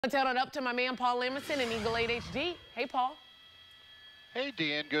Let's head on up to my man Paul Lemison in Eagle 8 HD. Hey, Paul. Hey,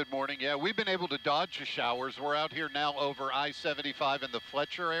 Deanne, good morning. Yeah, we've been able to dodge the showers. We're out here now over I-75 in the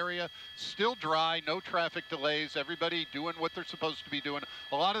Fletcher area. Still dry, no traffic delays. Everybody doing what they're supposed to be doing.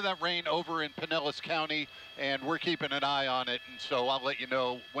 A lot of that rain over in Pinellas County, and we're keeping an eye on it. And so I'll let you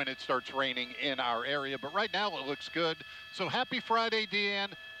know when it starts raining in our area. But right now it looks good. So happy Friday,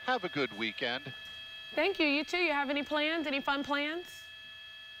 Deanne. Have a good weekend. Thank you. You too. You have any plans? Any fun plans?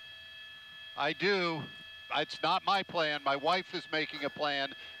 I do. It's not my plan. My wife is making a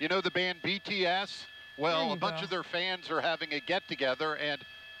plan. You know the band BTS? Well, a bunch of their fans are having a get-together, and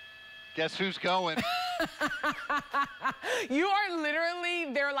guess who's going? You are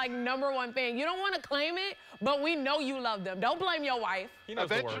literally their, like, #1 fan. You don't want to claim it, but we know you love them. Don't blame your wife. He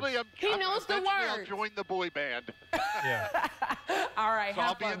knows eventually, he knows the words. I'll join the boy band. Yeah. All right, so have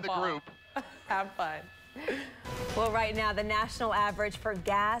I'll fun, be in the Paul. group. Have fun. Well, right now, the national average for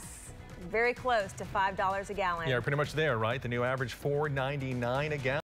gas, very close to $5 a gallon. Yeah, pretty much there, right? The new average, $4.99 a gallon.